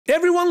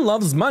Everyone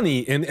loves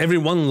money and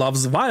everyone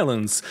loves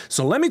violence,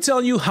 so let me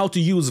tell you how to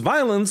use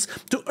violence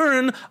to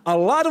earn a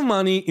lot of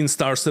money in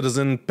Star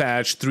Citizen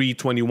patch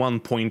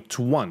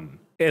 321.1.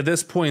 At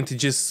this point, it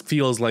just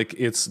feels like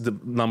it's the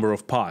number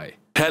of pi.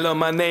 Hello,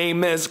 my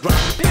name is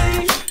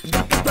Grumpy.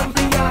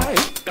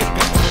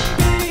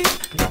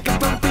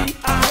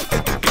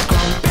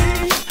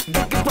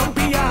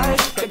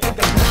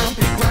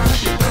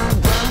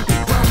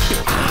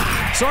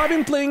 So I've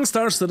been playing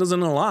Star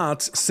Citizen a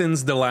lot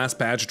since the last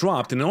patch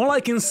dropped, and all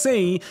I can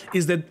say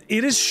is that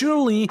it is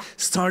surely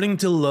starting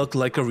to look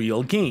like a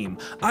real game.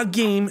 A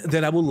game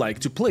that I would like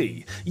to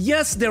play.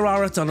 Yes, there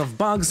are a ton of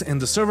bugs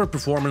and the server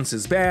performance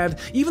is bad,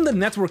 even the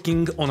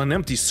networking on an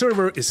empty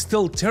server is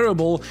still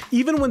terrible,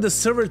 even when the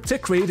server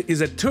tick rate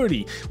is at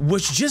 30,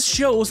 which just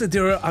shows that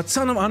there are a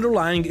ton of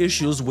underlying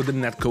issues with the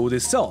netcode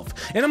itself.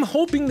 And I'm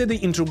hoping that the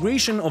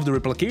integration of the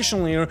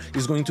replication layer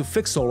is going to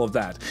fix all of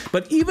that.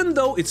 But even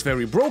though it's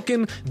very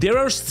broken, there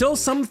are still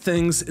some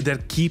things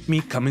that keep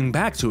me coming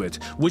back to it,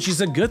 which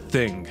is a good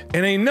thing.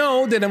 And I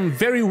know that I'm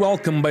very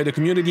welcomed by the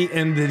community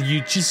and that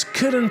you just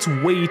couldn't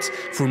wait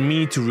for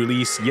me to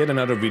release yet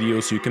another video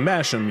so you can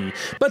bash on me.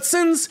 But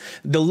since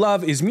the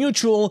love is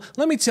mutual,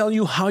 let me tell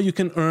you how you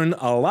can earn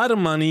a lot of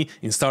money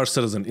in Star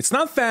Citizen. It's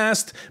not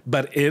fast,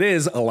 but it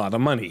is a lot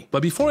of money.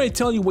 But before I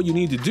tell you what you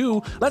need to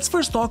do, let's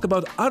first talk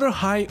about other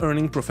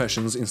high-earning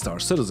professions in Star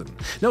Citizen.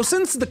 Now,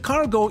 since the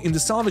cargo in the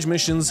salvage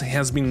missions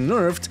has been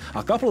nerfed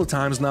a couple of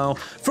times now,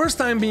 first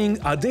time being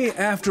a day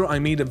after I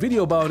made a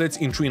video about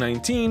it in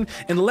 3.19,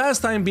 and the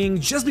last time being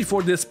just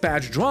before this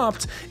patch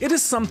dropped, it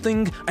is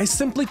something I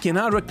simply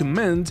cannot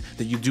recommend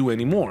that you do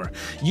anymore.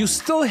 You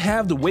still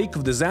have the Wake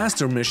of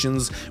Disaster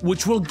missions,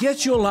 which will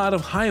get you a lot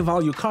of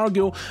high-value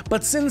cargo,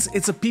 but since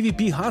it's a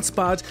PvP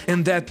hotspot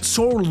and that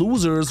sore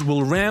losers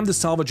will ram the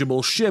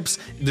salvageable ships,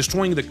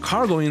 destroying the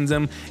cargo in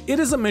them, it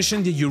is a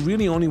mission that you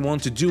really only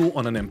want to do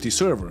on an empty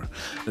server.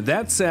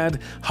 That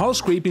said, hull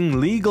scraping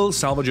legal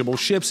salvageable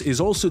ships is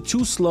also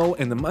too slow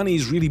and the money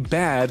is really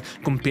bad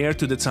compared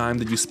to the time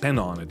that you spend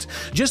on it.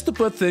 Just to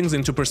put things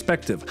into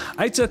perspective,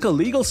 I took a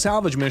legal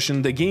salvage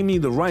mission that gave me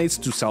the rights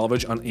to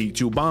salvage an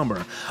A2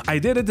 bomber. I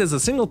did it as a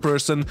single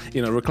person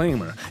in a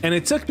reclaimer, and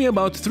it took me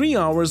about 3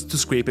 hours to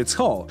scrape its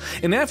hull.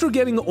 And after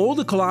getting all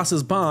the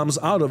Colossus bombs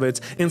out of it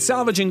and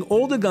salvaging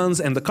all the guns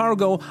and the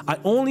cargo, I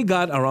only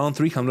got around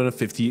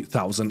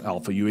 350,000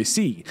 Alpha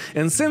UAC.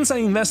 And since I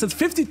invested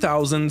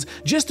 50,000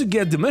 just to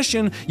get the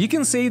mission, you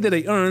can say that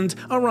I earned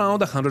around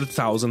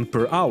 100,000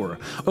 per hour.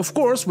 Of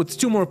course, with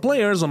 2 more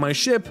players on my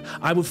ship,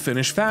 I would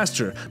finish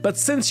faster, but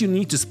since you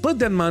need to split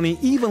that money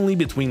evenly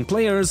between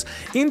players,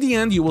 in the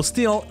end you will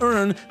still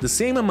earn the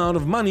same amount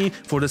of money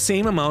for the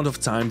same amount of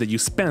time that you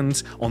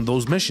spent on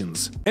those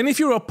missions. And if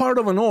you're a part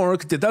of an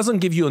org that doesn't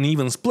give you an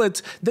even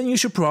split, then you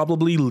should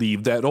probably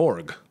leave that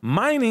org.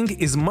 Mining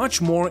is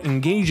much more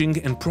engaging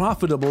and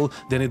profitable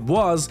than it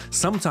was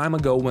some time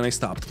ago when I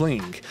stopped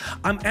playing.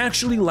 I'm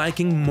actually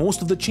liking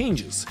most of the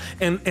changes,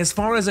 and as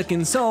far as I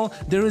can tell,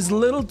 there is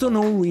little to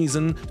no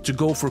reason to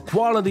go for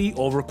quality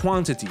over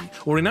quantity,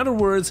 or in other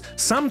words,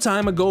 some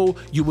time ago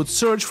you would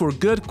search for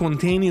good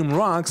Quantanium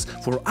rocks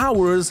for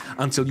hours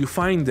until you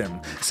find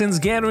them, since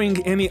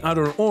gathering any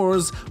other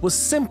ores was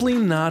simply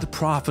not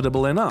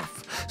profitable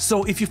enough.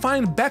 So if you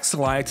find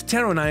Bexelite,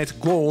 Terranite,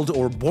 Gold,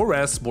 or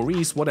Boris,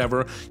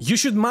 whatever, you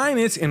should mine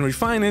it and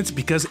refine it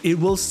because it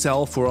will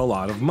sell for a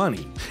lot of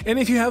money. And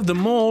if you have the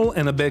mole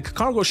and a big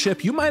cargo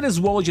ship, you might as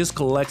well just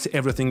collect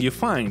everything you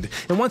find,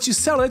 and once you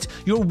sell it,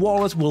 your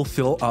wallet will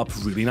fill up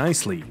really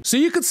nicely. So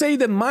you could say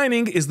that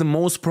mining is the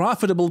most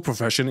profitable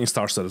profession in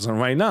Star Citizen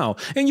right now,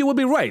 and you will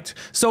be right.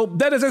 So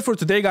that is it for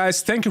today,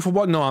 guys. Thank you for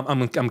watching. No,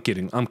 I'm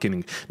kidding.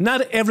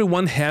 Not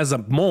everyone has a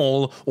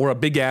mole or a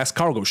big ass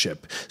cargo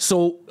ship.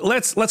 So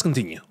let's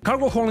continue.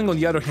 Cargo hauling, on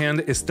the other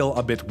hand, is still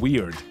a bit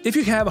weird. If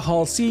you have a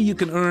hull C, you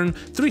can earn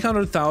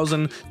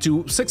 300,000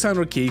 to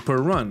 600k per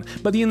run,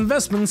 but the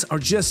investments are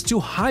just too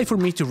high for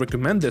me to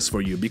recommend this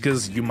for you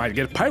because you might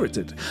get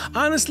pirated.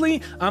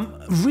 Honestly, I'm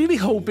really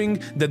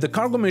hoping that the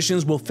cargo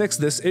missions will fix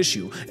this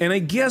issue, and I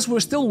guess we're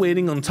still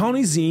waiting on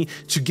Tony Z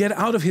to get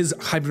out of his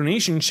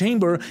hibernation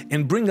chamber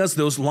and bring us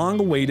those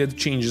long-awaited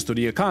changes to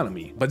the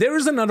economy. But there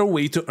is another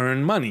way to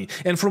earn money,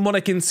 and from what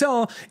I can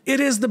tell, it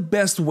is the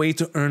best way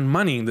to earn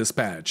money in this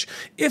patch.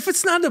 If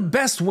it's not the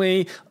best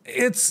way,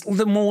 it's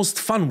the most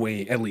fun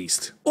way, at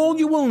least. All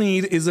you will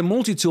need is a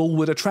multi-tool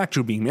with a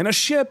tractor beam and a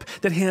ship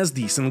that has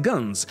decent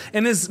guns,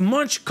 and as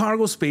much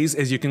cargo space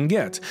as you can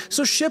get.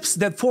 So ships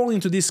that fall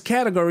into this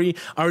category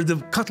are the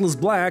Cutlass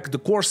Black, the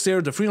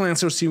Corsair, the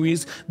Freelancer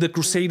series, the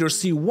Crusader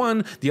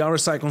C1, the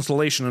RSI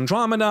Constellation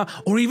Andromeda,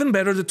 or even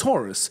better, the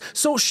Taurus.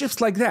 So ships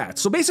like that.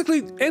 So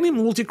basically, any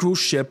multi-crew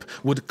ship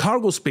with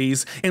cargo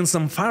space and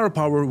some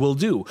firepower will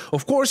do.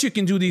 Of course, you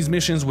can do these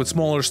missions with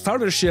smaller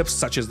starter ships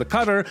such as the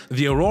Cutter,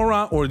 the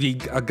Aurora, or the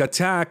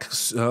Gatak,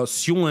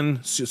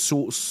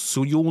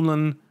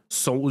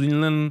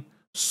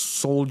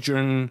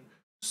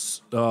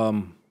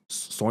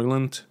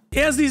 Soylent,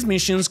 as these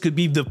missions could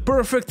be the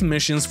perfect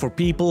missions for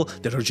people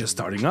that are just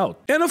starting out.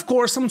 And of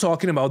course, I'm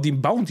talking about the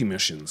bounty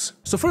missions.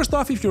 So first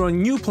off, if you're a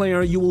new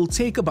player, you will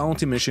take a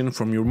bounty mission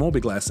from your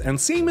Mobigless, and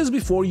same as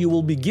before, you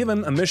will be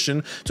given a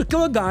mission to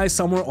kill a guy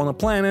somewhere on a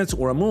planet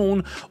or a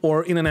moon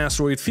or in an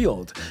asteroid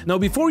field. Now,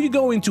 before you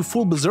go into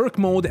full berserk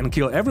mode and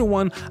kill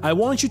everyone, I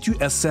want you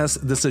to assess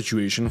the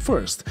situation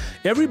first.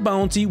 Every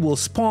bounty will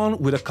spawn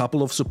with a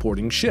couple of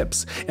supporting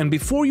ships, and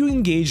before you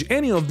engage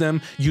any of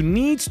them, you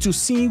need to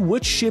see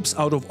which ships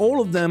out of all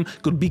of them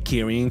could be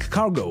carrying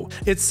cargo.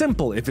 It's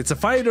simple. If it's a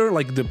fighter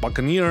like the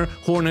Buccaneer,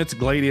 Hornet,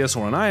 Gladius,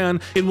 or an Ion,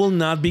 it will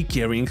not be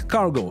carrying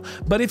cargo.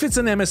 But if it's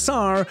an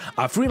MSR,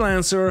 a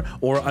Freelancer,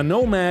 or a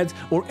Nomad,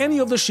 or any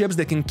of the ships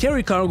that can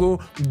carry cargo,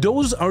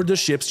 those are the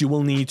ships you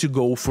will need to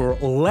go for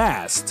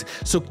last.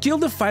 So kill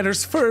the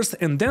fighters first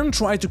and then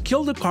try to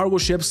kill the cargo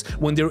ships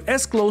when they're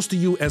as close to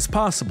you as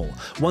possible.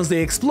 Once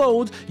they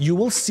explode, you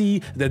will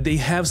see that they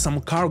have some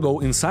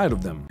cargo inside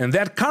of them. And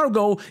that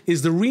cargo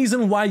is the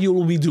reason why you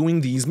will be doing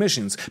these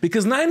missions,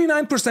 because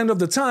 99% of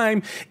the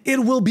time, it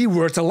will be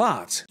worth a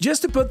lot.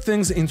 Just to put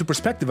things into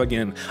perspective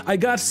again, I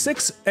got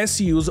 6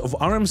 SUs of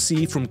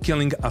RMC from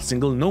killing a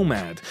single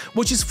Nomad,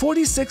 which is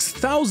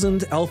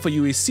 46,000 Alpha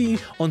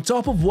UAC on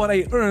top of what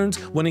I earned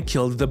when I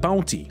killed the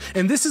bounty.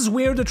 And this is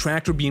where the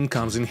tractor beam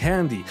comes in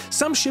handy.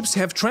 Some ships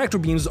have tractor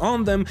beams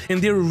on them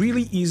and they're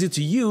really easy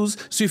to use,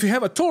 so if you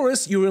have a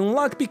Taurus, you're in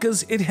luck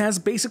because it has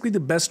basically the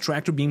best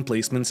tractor beam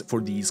placements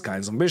for these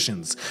kinds of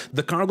missions.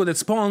 The cargo that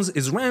spawns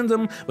is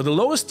random, but the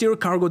lowest tier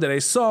cargo that I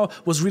saw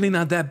was really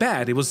not that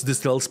bad. It was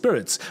distilled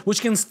spirits,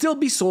 which can still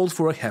be sold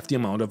for a hefty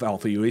amount of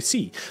Alpha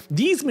UAC.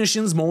 These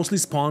missions mostly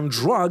spawn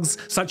drugs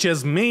such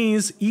as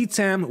Maze,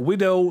 ETAM,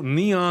 Widow,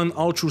 Neon,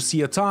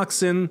 Ultracia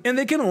Toxin, and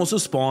they can also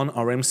spawn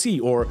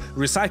RMC or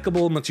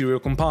Recyclable Material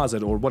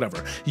Composite or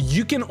whatever.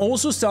 You can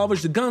also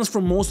salvage the guns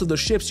from most of the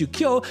ships you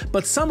kill,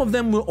 but some of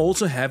them will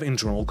also have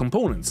internal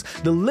components.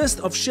 The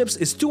list of ships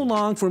is too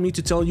long for me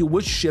to tell you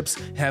which ships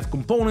have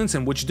components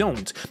and which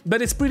don't,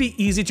 but it's pretty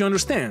easy to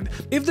understand.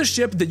 If the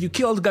ship that you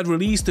killed got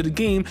released to the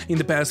game in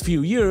the past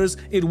few years,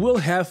 it will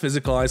have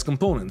physicalized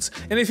components,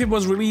 and if it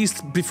was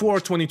released before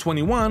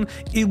 2021,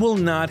 it will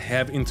not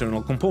have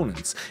internal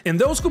components. And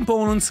those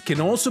components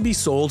can also be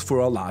sold for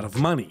a lot of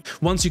money.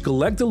 Once you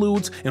collect the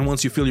loot and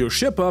once you fill your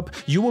ship up,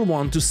 you will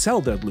want to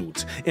sell that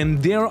loot,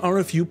 and there are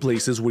a few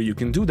places where you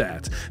can do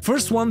that.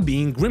 First one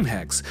being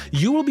Grimhex.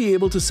 You will be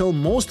able to sell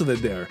most of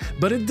it there,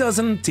 but it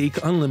doesn't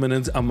take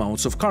unlimited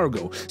amounts of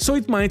cargo, so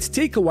it might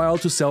take a while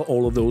to sell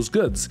all of those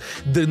goods.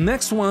 The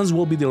next ones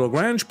will be the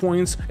Lagrange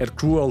points at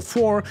Cruel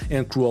 4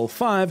 and Cruel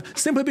 5,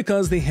 simply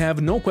because they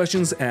have no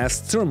questions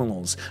asked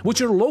terminals,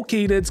 which are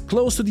located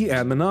close to the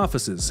admin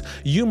offices.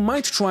 You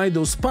might try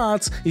those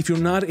spots if you're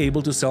not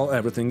able to sell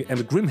everything at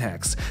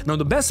Grimhex. Now,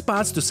 the best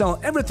spots to sell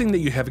everything that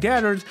you have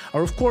gathered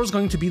are of course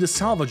going to be the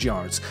salvage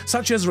yards,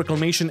 such as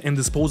Reclamation and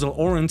Disposal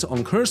Orient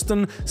on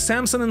Kirsten,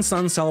 Samson and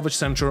Son Salvage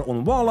Center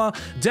on Walla,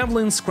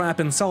 Devlin Scrap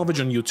and Salvage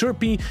on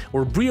Euterpe,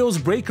 or Brio's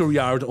Breaker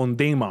Yard on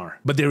Daymar.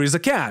 But there is a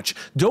catch.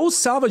 Those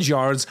salvage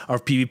yards are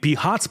PvP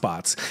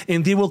hotspots,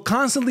 and they will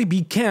constantly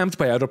be camped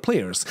by other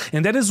players,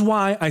 and that is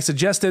why I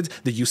suggested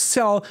that you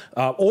sell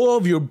all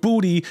of your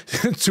booty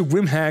to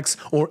Grimhex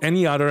or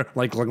any other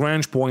like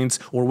Lagrange points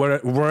or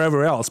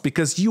wherever else,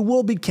 because you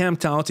will be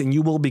camped out and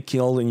you will be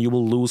killed and you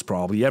will lose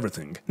probably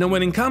everything. Now,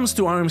 when it comes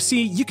to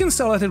RMC, you can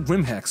sell it at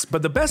Grimhex,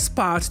 but the best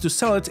spot to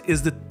sell it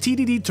is the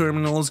TDD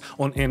terminals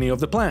on any of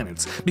the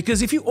planets,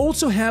 because if you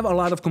also have a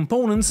lot of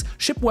components,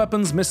 ship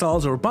weapons,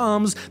 missiles, or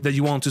bombs that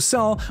you want to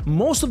sell,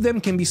 most of them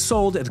can be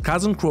sold at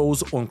Cousin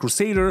Crows on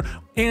Crusader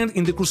and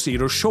in the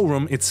Crusader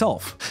showroom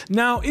itself.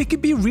 Now, it can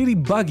be really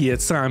buggy at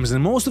times,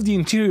 and most of the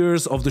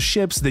interiors of the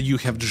ships that you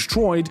have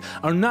destroyed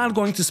are not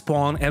going to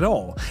spawn at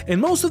all, and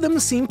most of them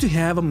seem to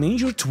have a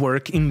major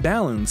twerk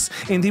imbalance,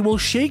 and they will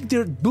shake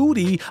their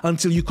booty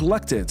until you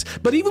collect it.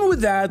 But even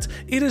with that,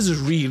 it is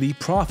really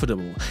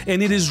profitable,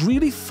 and it is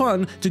really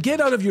fun to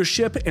get out of your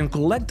ship and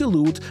collect the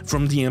loot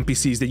from the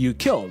NPCs that you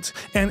killed.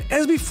 And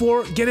as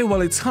before, get it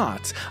while it's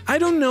hot. I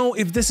don't know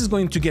if this is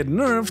going to get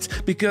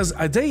nerfed, because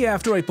a day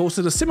after I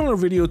posted a similar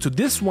video to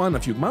this one a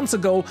few months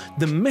ago,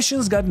 the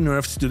missions got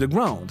nerfed to the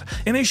ground,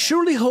 and I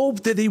surely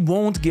hope that they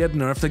won't get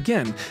nerfed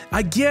again.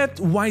 I get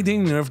why they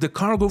nerfed the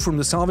cargo from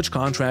the salvage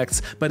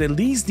contracts, but at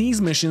least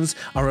these missions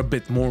are a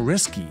bit more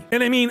risky.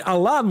 And I mean a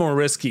lot more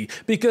risky,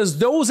 because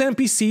those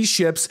NPC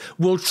ships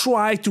will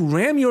try to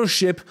ram your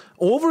ship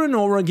over and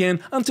over again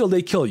until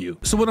they kill you.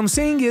 So what I'm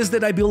saying is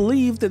that I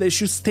believe that they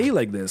should stay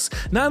like this,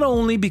 not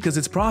only because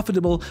it's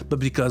profitable, but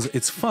because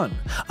it's fun.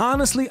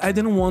 Honestly, I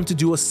didn't want to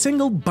do a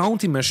single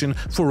bounty mission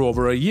for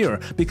over a year,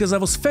 because I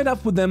was fed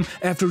up with them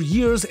after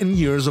years and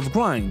years of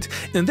grind,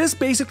 and this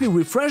basically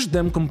refreshed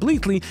them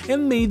completely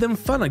and made them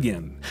fun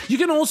again. You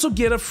can also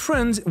get a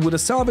friend with a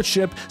salvage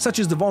ship, such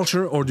as the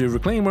Vulture or the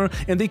Reclaimer,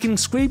 and they can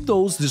scrape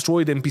those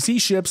destroyed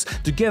NPC ships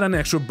to get an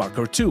extra buck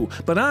or two.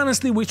 But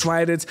honestly, we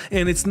tried it,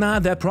 and it's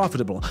not that profitable.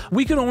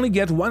 We could only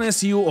get 1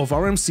 SU of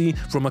RMC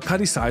from a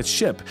Cuddy-sized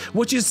ship,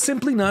 which is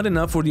simply not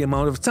enough for the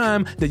amount of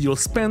time that you'll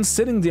spend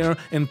sitting there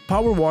and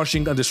power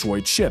washing a destroyed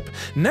destroyed ship.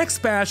 Next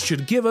patch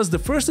should give us the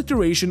first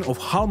iteration of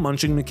hull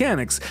munching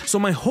mechanics, so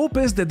my hope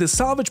is that the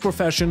salvage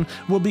profession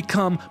will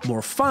become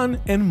more fun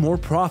and more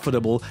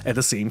profitable at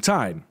the same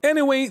time.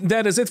 Anyway,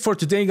 that is it for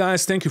today,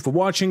 guys. Thank you for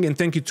watching, and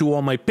thank you to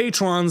all my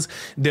patrons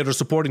that are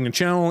supporting the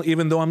channel.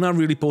 Even though I'm not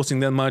really posting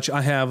that much,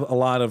 I have a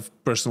lot of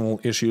personal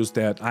issues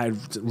that I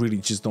really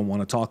just don't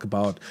want to talk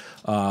about.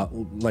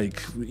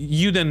 Like,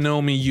 you that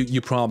know me,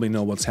 you probably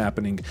know what's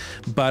happening.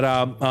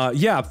 But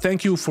yeah,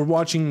 thank you for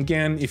watching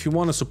again. If you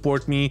want to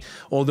support me,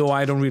 although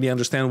I don't really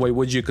understand why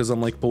would you, because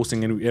I'm like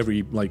posting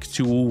every like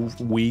 2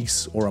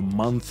 weeks or a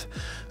month.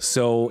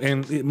 So,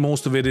 and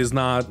most of it is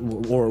not,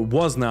 or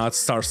was not,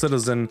 Star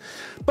Citizen.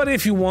 But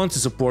if you want to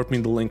support me,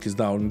 the link is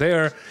down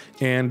there.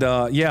 And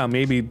yeah,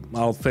 maybe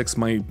I'll fix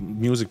my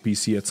music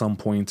PC at some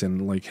point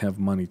and like have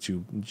money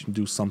to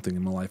do something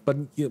in my life. But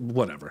yeah,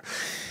 whatever.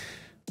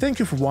 Thank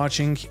you for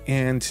watching,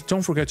 and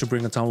don't forget to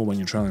bring a towel when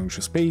you're traveling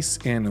through space,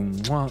 and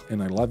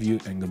I love you,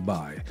 and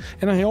goodbye.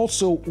 And I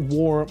also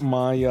wore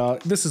my,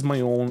 this is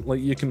my own,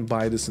 like, you can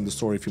buy this in the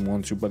store if you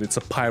want to, but it's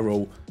a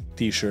Pyro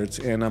t-shirt,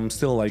 and I'm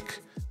still like,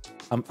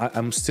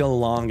 I'm still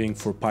longing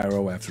for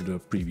Pyro after the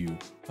preview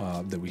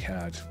that we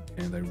had,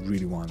 and I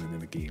really want it in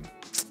the game.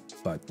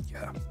 But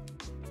yeah,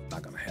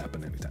 not gonna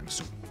happen anytime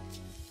soon.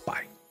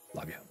 Bye.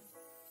 Love you.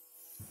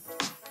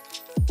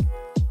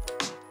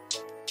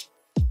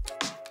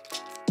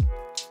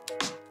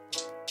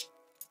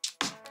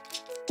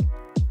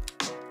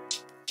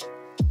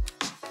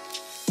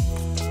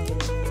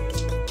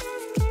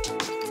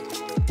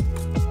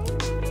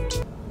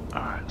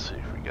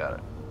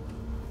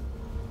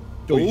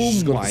 Oh,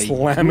 he's gonna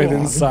slam it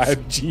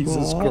inside.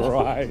 Jesus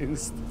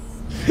Christ.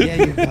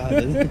 Yeah, you got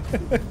it.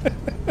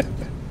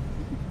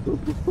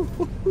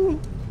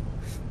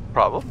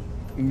 Problem?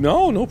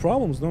 No, no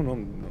problems. No,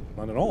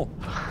 not at all.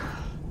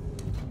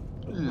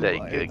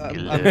 Like a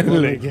glove.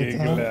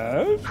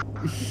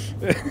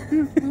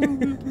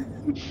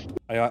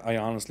 I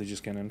honestly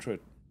just can't enter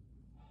it.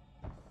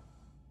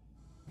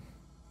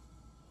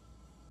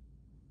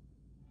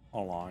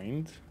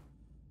 Aligned.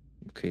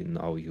 Okay,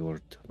 now you're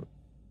teleported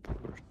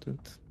to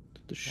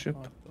the ship.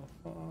 What the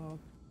fuck?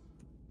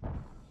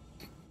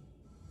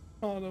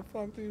 How the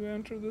fuck do you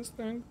enter this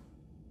thing?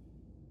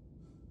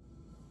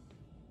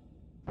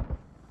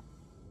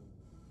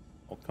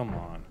 Oh, come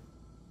on.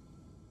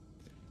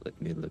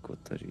 Let me look, what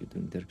are you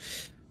doing there?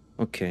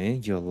 Okay,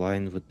 you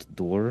align with the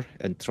door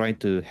and try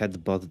to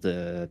headbutt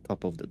the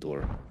top of the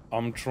door.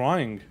 I'm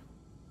trying.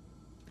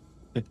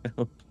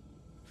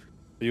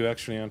 You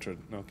actually entered.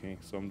 Okay,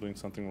 so I'm doing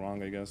something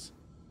wrong, I guess.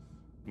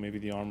 Maybe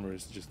the armor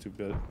is just too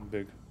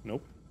big.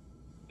 Nope.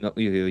 No,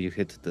 you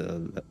hit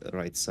the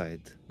right side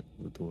of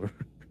the door.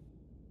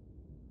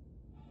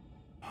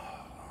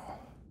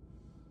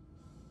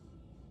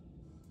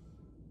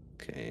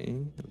 Okay, a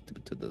little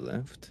bit to the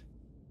left.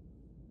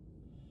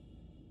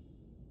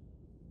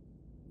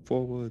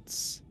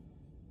 Forwards.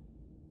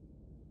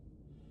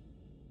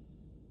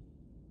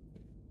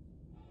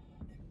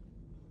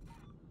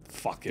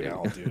 Fucking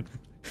hell, dude.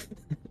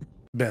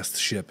 Best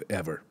ship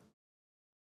ever.